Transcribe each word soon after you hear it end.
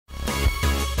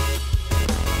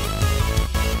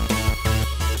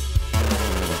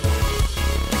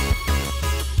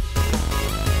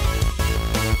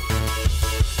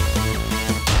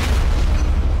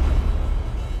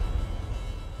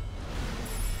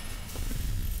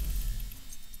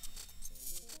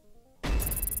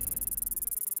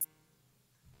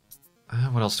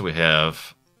What else do we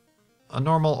have? A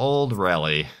normal old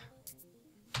rally.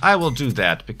 I will do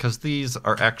that, because these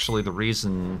are actually the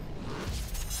reason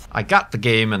I got the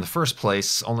game in the first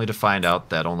place, only to find out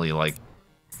that only, like,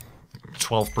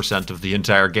 12% of the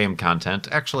entire game content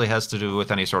actually has to do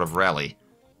with any sort of rally.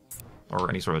 Or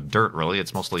any sort of dirt, really.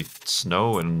 It's mostly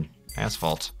snow and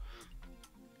asphalt.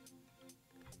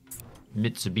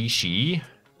 Mitsubishi.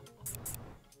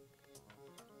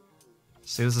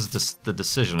 See, this is the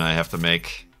decision I have to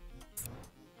make.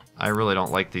 I really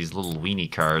don't like these little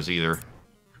weenie cars either.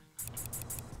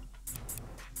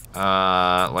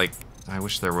 Like, I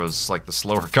wish there was, like, the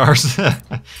slower cars.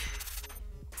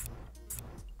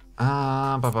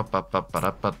 Alright,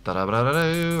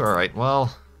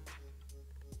 well...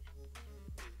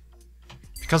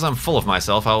 Because I'm full of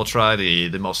myself, I will try the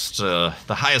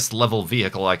highest level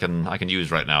vehicle I can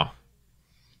use right now.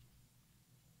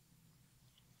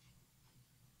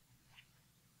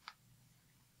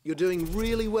 You're doing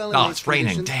really well in Oh, these it's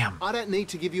raining, conditions. damn. I don't need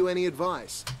to give you any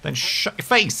advice. Then shut your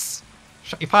face!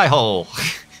 Shut your pie hole!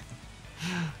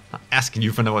 Not asking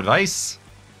you for no advice.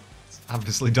 It's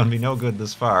obviously done me no good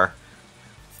this far.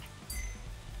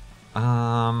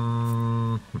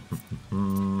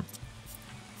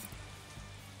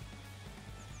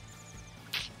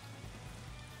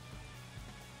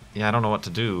 Yeah, I don't know what to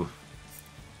do.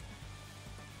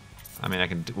 I mean, I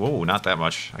can do... Whoa, not that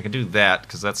much. I can do that,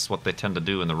 because that's what they tend to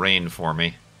do in the rain for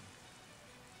me.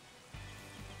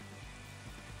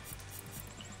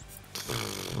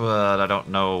 But I don't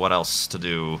know what else to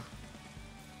do.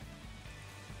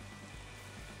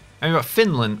 I mean, but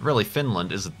Finland, really,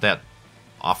 Finland isn't that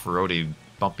off-roady,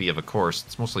 bumpy of a course.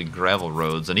 It's mostly gravel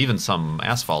roads, and even some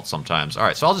asphalt sometimes.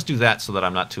 Alright, so I'll just do that so that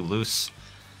I'm not too loose.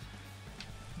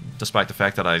 Despite the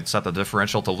fact that I set the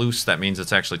differential to loose, that means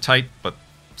it's actually tight, but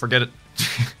forget it.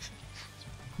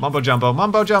 Mumbo jumbo,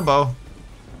 mumbo jumbo.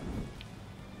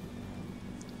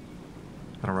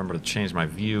 Gotta remember to change my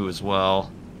view as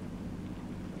well.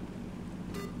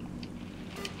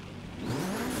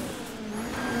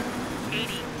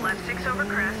 Left 6 over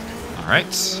crest.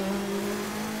 Alright.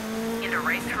 Into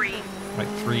right 3. Right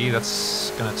 3,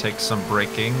 that's gonna take some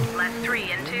braking. Left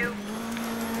 3 into.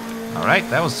 Alright,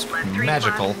 that was Left 3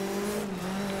 magical. left.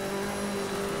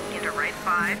 Into right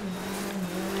 5.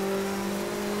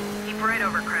 Keep right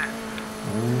over crest.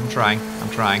 Ooh, I'm trying, I'm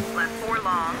trying. Left 4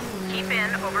 long. Keep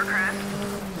in over crest.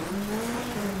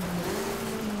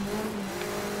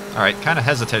 Alright, kind of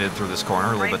hesitated through this corner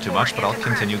a little Right bit too 4 much, but I'll into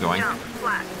continue crest. going. Jump,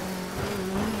 flat.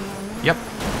 Yep.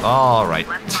 Alright.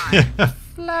 Left 5.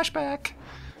 Flashback.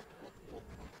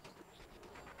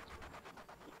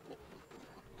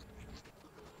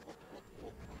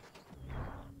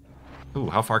 Ooh,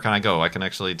 how far can I go? I can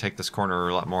actually take this corner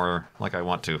a lot more like I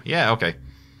want to. Yeah, okay.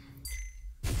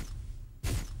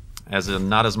 As in,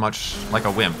 not as much like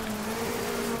a wimp.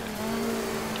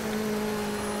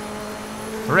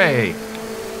 Hooray!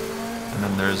 And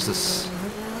then there's this...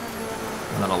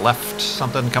 And then a left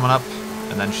something coming up.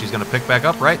 And then she's gonna pick back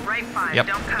up, right? Right 5. Yep.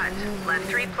 Don't cut. Left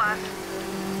 3 plus.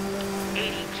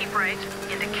 80. Keep right.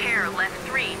 Into care. Left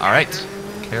 3. Alright.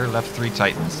 Care left 3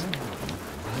 tightens.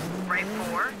 Right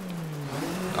 4.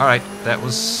 Alright, that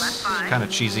was Left 5. kind of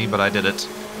cheesy, but I did it.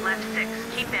 Left 6,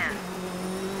 keep in.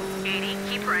 80,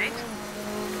 keep right.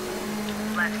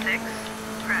 Left 6,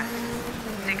 crest.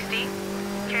 60,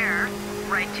 care.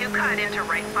 Right 2 cut into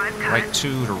right 5 cut. Right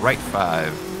 2 to right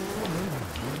 5.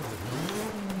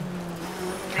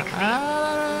 60,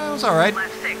 That was alright.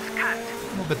 left 6, cut. A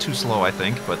little bit too slow, I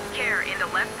think, but Care into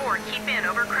left 4, keep in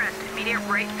over crest. Immediate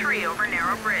right 3 over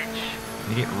narrow bridge.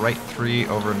 you get right 3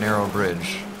 over narrow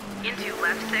bridge. Into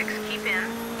left 6, keep in.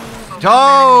 Over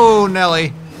Oh,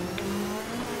 Nelly!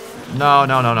 No,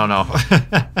 no, no, no, no.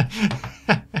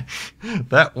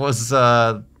 That was,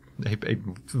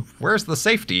 where's the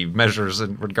safety measures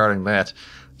regarding that?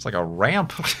 It's like a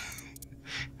ramp.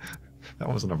 That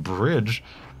wasn't a bridge.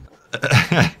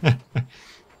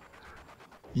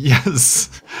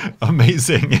 Yes!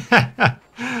 Amazing!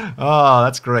 Oh,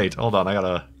 that's great. Hold on, I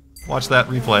gotta watch that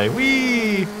replay.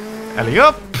 Whee!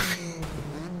 Alley-up!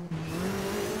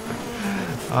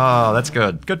 Oh, that's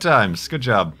good. Good times. Good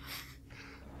job.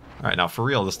 Alright, now for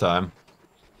real this time.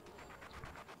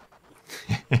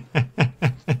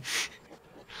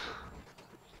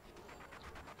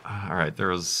 Alright, there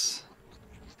was...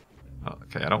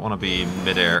 Okay, I don't want to be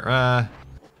midair. I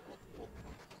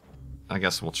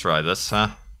guess we'll try this, huh?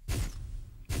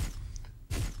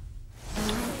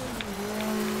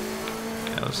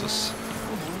 Yeah, there's this...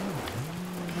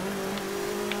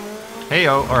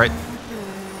 Hey-oh, alright.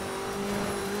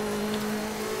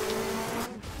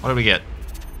 What do we get?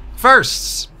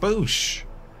 Firsts! Boosh!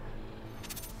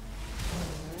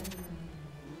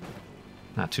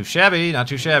 Not too shabby, not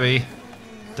too shabby.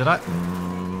 Did I?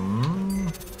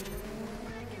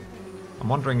 I'm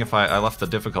wondering if I left the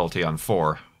difficulty on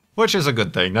 4. Which is a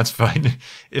good thing, that's fine.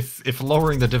 If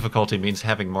lowering the difficulty means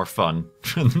having more fun,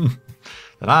 then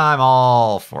I'm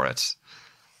all for it.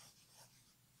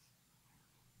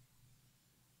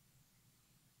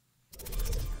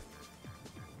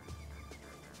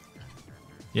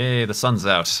 Yay, the sun's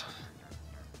out.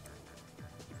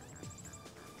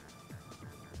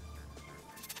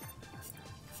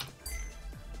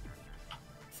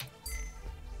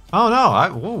 Oh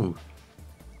no, whoa.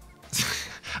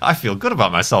 I feel good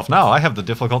about myself now. I have the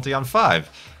difficulty on 5.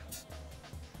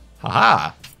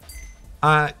 Haha.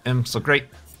 I am so great.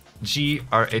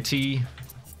 GRAT.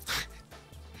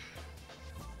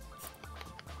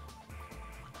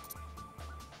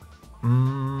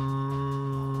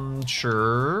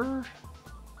 Sure.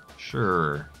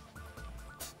 Sure.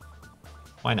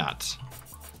 Why not?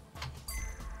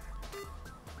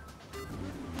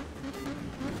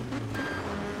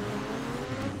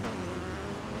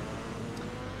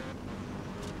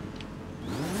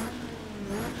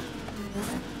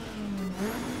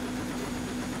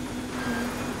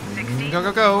 Go,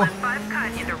 go, go. Left 5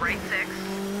 cut into right 6.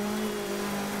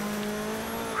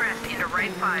 Crest into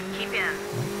right 5, keep in.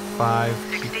 5,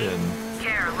 60. keep in.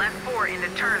 Care, left 4 into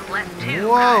turn, left 2.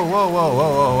 Whoa, cut. whoa, whoa, whoa,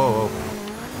 whoa,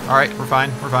 whoa. Alright, we're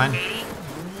fine, we're fine. 80.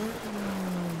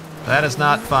 That is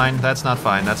not fine, that's not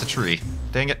fine, that's a tree.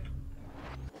 Dang it.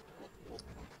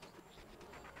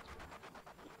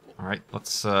 Alright,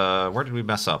 let's, where did we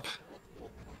mess up?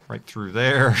 Right through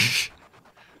there.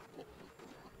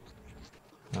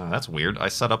 That's weird. I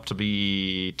set up to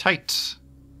be tight.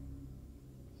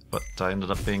 But I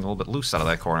ended up being a little bit loose out of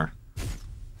that corner.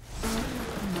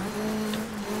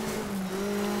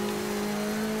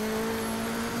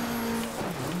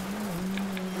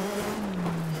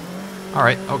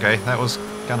 Alright, okay. That was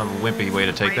kind of a wimpy way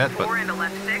to take right that, but... 4 into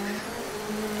left 6.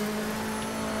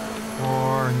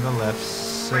 4 into left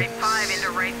 6. Right 5 into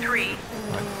right 3.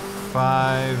 Right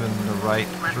 5 into right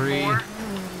Left 3. 4.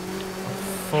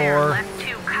 4. Care, left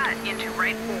 2 cut into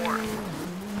right 4.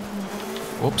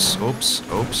 Oops, oops,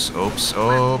 oops, oops, Left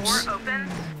oops. 4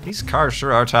 opens. These cars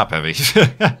sure are top heavy.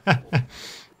 Of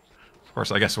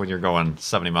course, I guess when you're going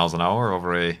 70 miles an hour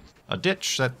over a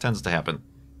ditch, that tends to happen.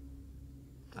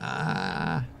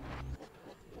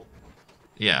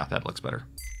 Yeah, that looks better.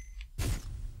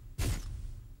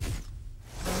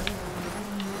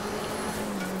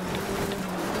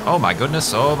 Oh my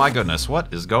goodness,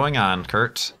 what is going on,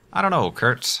 Kurt? I don't know,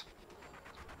 Kurt.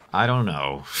 I don't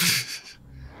know.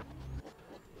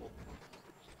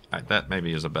 Alright, that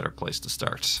maybe is a better place to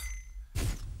start.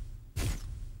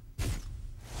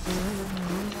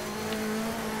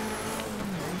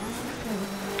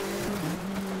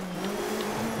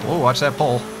 Whoa, watch that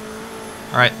pole.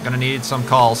 Alright, gonna need some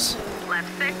calls. Left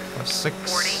 6. Left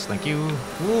 6, 40. thank you.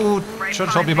 Ooh, Right should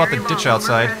have 5, told me about the very ditch long,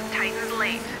 outside. overcrest, tightens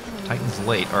late. Tightens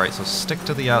late. Alright, so stick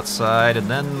to the outside and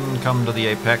then come to the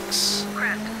apex.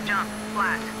 Crest, jump,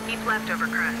 flat. Keep left over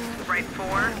crest. Right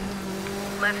 4.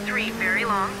 Left 3, very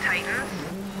long, tightens.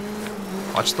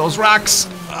 Watch those rocks!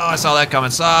 Oh, I saw that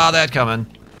coming, saw that coming.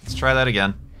 Let's try that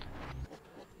again.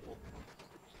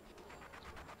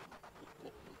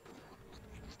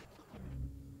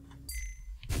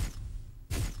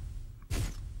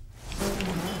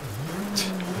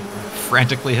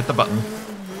 Frantically hit the button.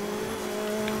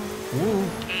 Ooh.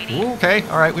 80. Ooh, okay,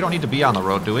 alright, we don't need to be on the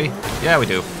road, do we? Yeah, we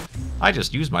do. I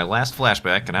just used my last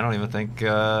flashback, and I don't even think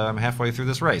I'm halfway through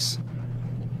this race.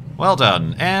 Well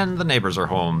done, and the neighbors are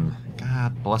home.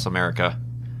 God bless America.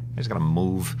 I just gotta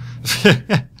move.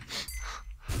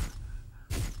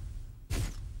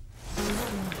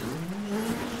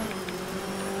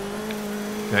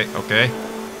 Okay, okay.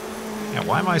 Yeah,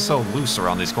 why am I so loose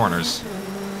around these corners?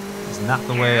 It's not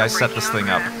the way I set this thing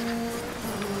up.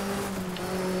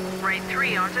 Right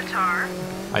 3 onto tar.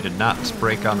 I did not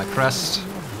brake on the crest.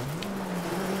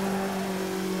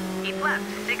 Keep left,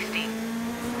 60.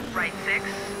 Right 6.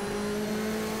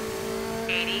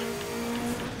 80.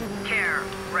 Care,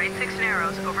 right 6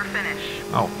 narrows, over finish.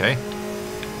 Oh, okay.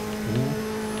 Ooh.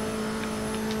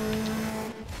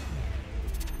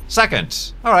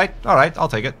 Second! Alright, I'll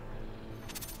take it.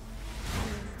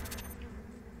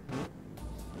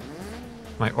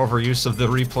 My overuse of the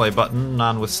replay button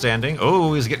notwithstanding.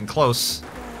 Oh, he's getting close.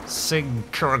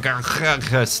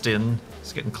 Sigurgestin.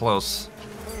 He's getting close.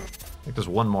 I think there's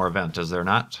one more event, is there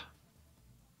not?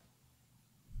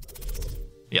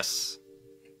 Yes.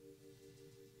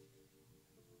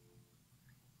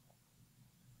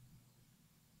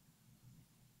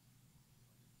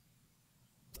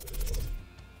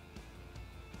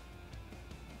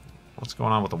 What's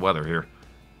going on with the weather here?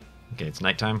 Okay, it's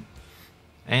nighttime.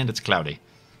 And it's cloudy.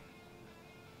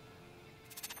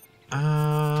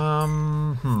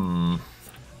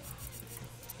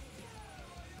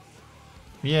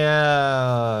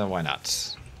 Yeah, why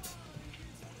not?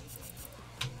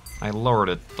 I lowered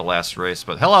it the last race,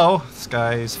 but hello! This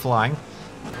guy's flying.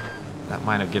 That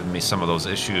might have given me some of those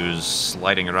issues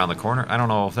sliding around the corner. I don't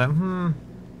know if that...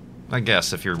 I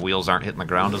guess if your wheels aren't hitting the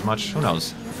ground as much. Who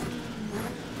knows?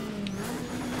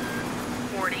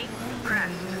 40,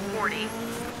 crest, 40,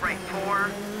 right 4,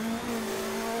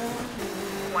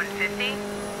 150,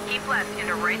 keep left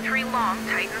into right 3 long,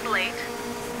 tightens late.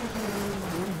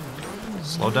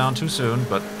 Slow down too soon,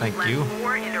 but thank Left you.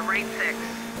 4 into right 6.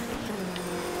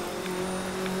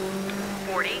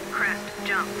 40, crest,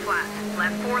 jump, flat.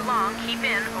 Left 4 long, keep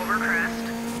in, over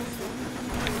crest.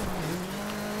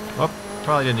 Oh,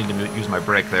 probably didn't need to use my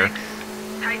brake there. 6,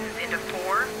 tightens into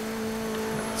 4.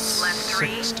 Left 3.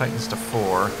 6 tightens to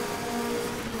 4.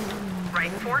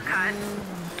 Right 4 cut.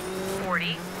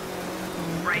 40.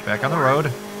 Right Back 4. on the road.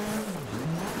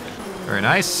 Very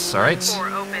nice. All right. 4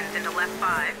 opens into left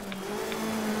 5.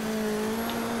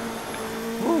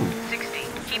 Woo. 60.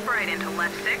 Keep right into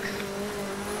left 6.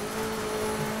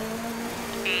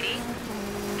 80.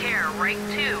 Care, right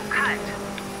 2, cut.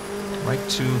 Right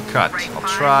 2 cut. Right I'll 5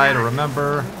 try to cut.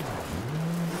 remember.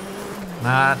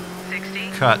 Not 60.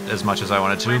 cut as much as I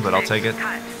wanted to, Left but I'll 6, take it.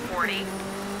 Cut. 40.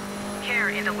 Care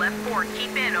into left 4,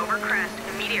 keep in, over crest.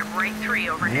 Immediate right 3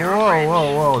 over narrow Whoa, bridge.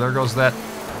 whoa, whoa. There goes that.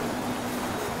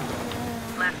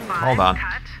 Left 5, Hold on.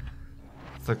 cut.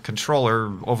 The controller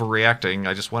overreacting.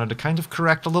 I just wanted to kind of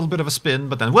correct a little bit of a spin,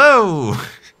 but then, whoa!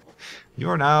 You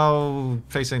are now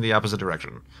facing the opposite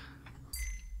direction.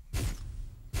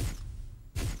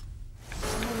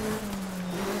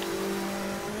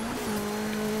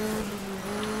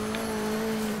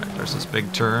 Right, there's this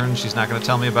big turn she's not going to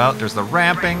tell me about. There's the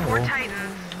ramping. Right 4 Oh, tightens.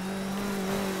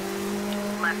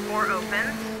 Left 4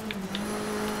 opens.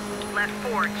 Left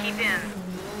 4, keep in.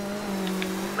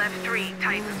 Left 3,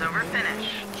 tightens over finish.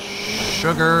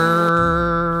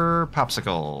 sugar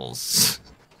popsicles.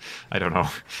 I don't know.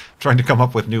 Trying to come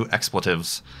up with new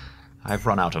expletives. I've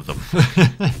run out of them.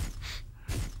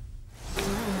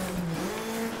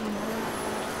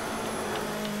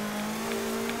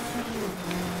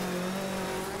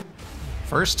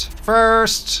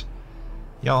 First!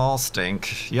 Y'all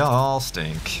stink. Y'all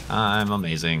stink. I'm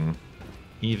amazing.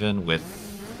 Even with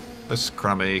this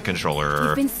crummy controller.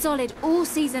 You've been solid all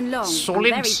season long.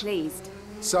 Solid? I'm very pleased.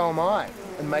 So am I.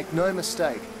 And make no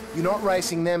mistake, you're not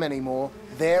racing them anymore.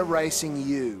 They're racing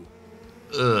you.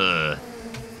 Ugh.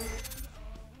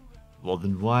 Well,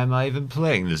 then why am I even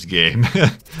playing this game?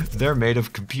 They're made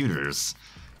of computers.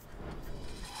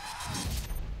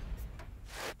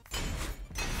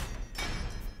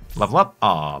 Level up?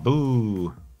 Aw,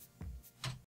 boo.